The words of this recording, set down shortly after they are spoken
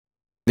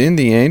Then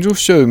the angel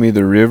showed me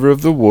the river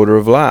of the water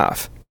of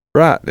life,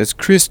 bright as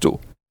crystal,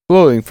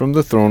 flowing from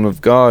the throne of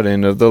God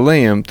and of the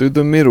Lamb through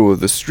the middle of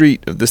the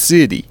street of the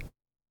city.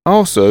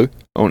 Also,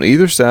 on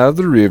either side of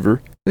the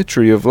river, the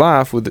tree of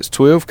life with its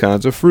 12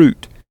 kinds of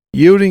fruit,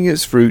 yielding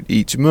its fruit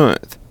each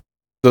month.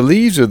 The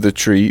leaves of the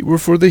tree were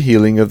for the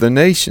healing of the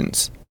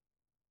nations.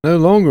 No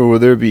longer will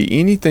there be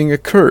anything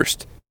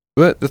accursed,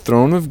 but the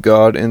throne of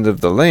God and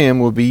of the Lamb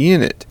will be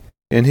in it,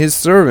 and his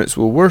servants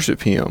will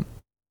worship him.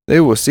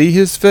 They will see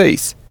his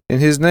face, and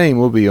his name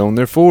will be on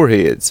their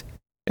foreheads,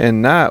 and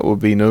night will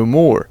be no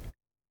more.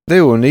 They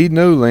will need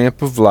no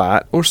lamp of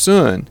light or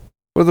sun,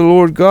 for the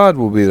Lord God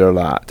will be their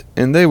light,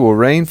 and they will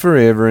reign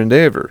forever and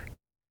ever.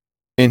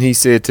 And he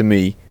said to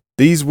me,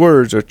 These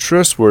words are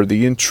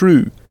trustworthy and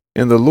true,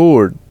 and the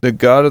Lord, the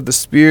God of the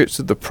spirits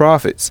of the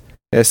prophets,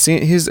 has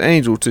sent his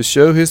angel to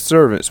show his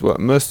servants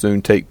what must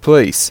soon take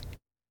place.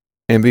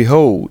 And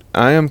behold,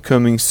 I am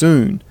coming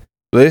soon.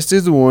 Blessed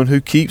is the one who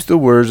keeps the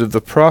words of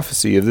the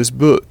prophecy of this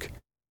book.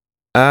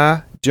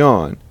 I,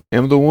 John,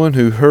 am the one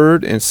who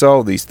heard and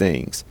saw these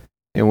things.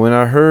 And when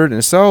I heard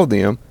and saw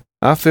them,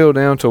 I fell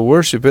down to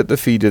worship at the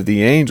feet of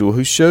the angel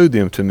who showed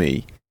them to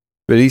me.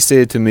 But he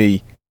said to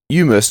me,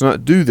 You must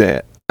not do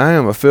that. I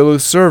am a fellow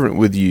servant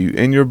with you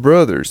and your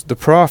brothers, the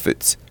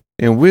prophets,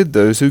 and with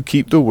those who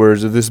keep the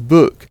words of this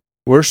book.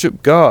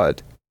 Worship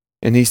God.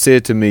 And he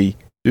said to me,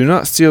 Do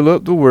not seal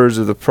up the words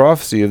of the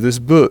prophecy of this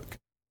book,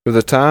 for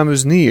the time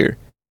is near.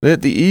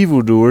 Let the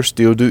evildoer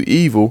still do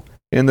evil,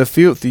 and the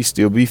filthy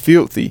still be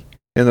filthy,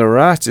 and the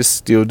righteous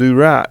still do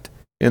right,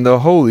 and the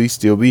holy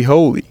still be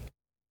holy.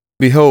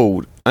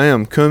 Behold, I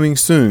am coming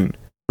soon,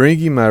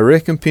 bringing my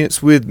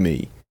recompense with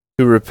me,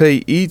 to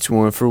repay each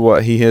one for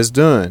what he has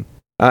done.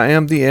 I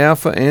am the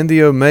Alpha and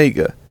the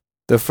Omega,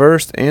 the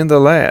first and the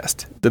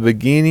last, the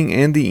beginning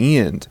and the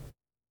end.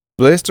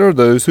 Blessed are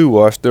those who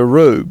wash their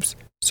robes,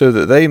 so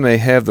that they may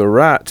have the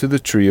right to the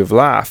tree of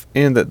life,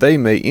 and that they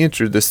may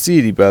enter the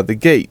city by the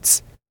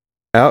gates.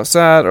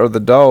 Outside are the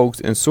dogs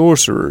and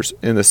sorcerers,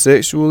 and the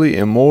sexually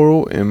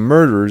immoral, and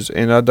murderers,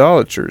 and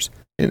idolaters,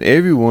 and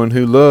everyone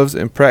who loves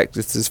and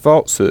practices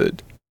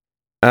falsehood.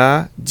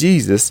 I,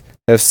 Jesus,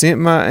 have sent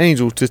my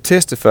angel to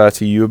testify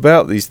to you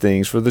about these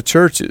things for the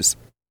churches.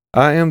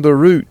 I am the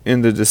root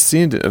and the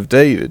descendant of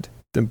David,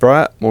 the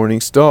bright morning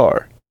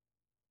star.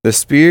 The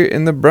Spirit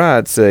and the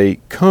bride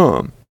say,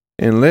 Come,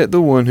 and let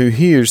the one who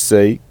hears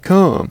say,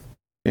 Come,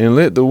 and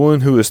let the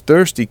one who is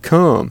thirsty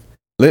come.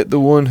 Let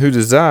the one who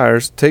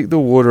desires take the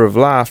water of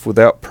life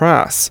without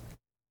price.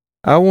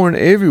 I warn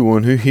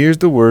everyone who hears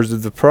the words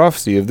of the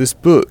prophecy of this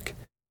book.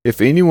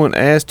 If anyone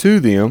adds to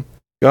them,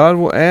 God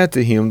will add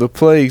to him the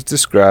plagues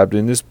described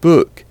in this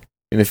book.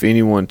 And if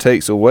anyone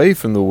takes away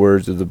from the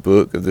words of the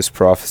book of this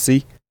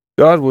prophecy,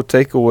 God will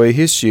take away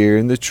his share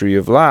in the tree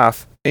of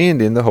life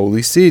and in the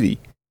holy city,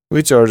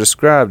 which are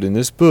described in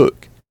this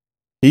book.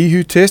 He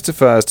who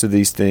testifies to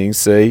these things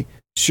say,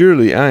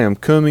 Surely I am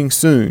coming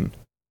soon.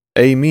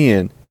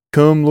 Amen.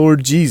 Come,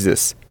 Lord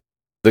Jesus.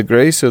 The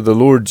grace of the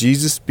Lord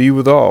Jesus be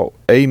with all.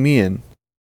 Amen.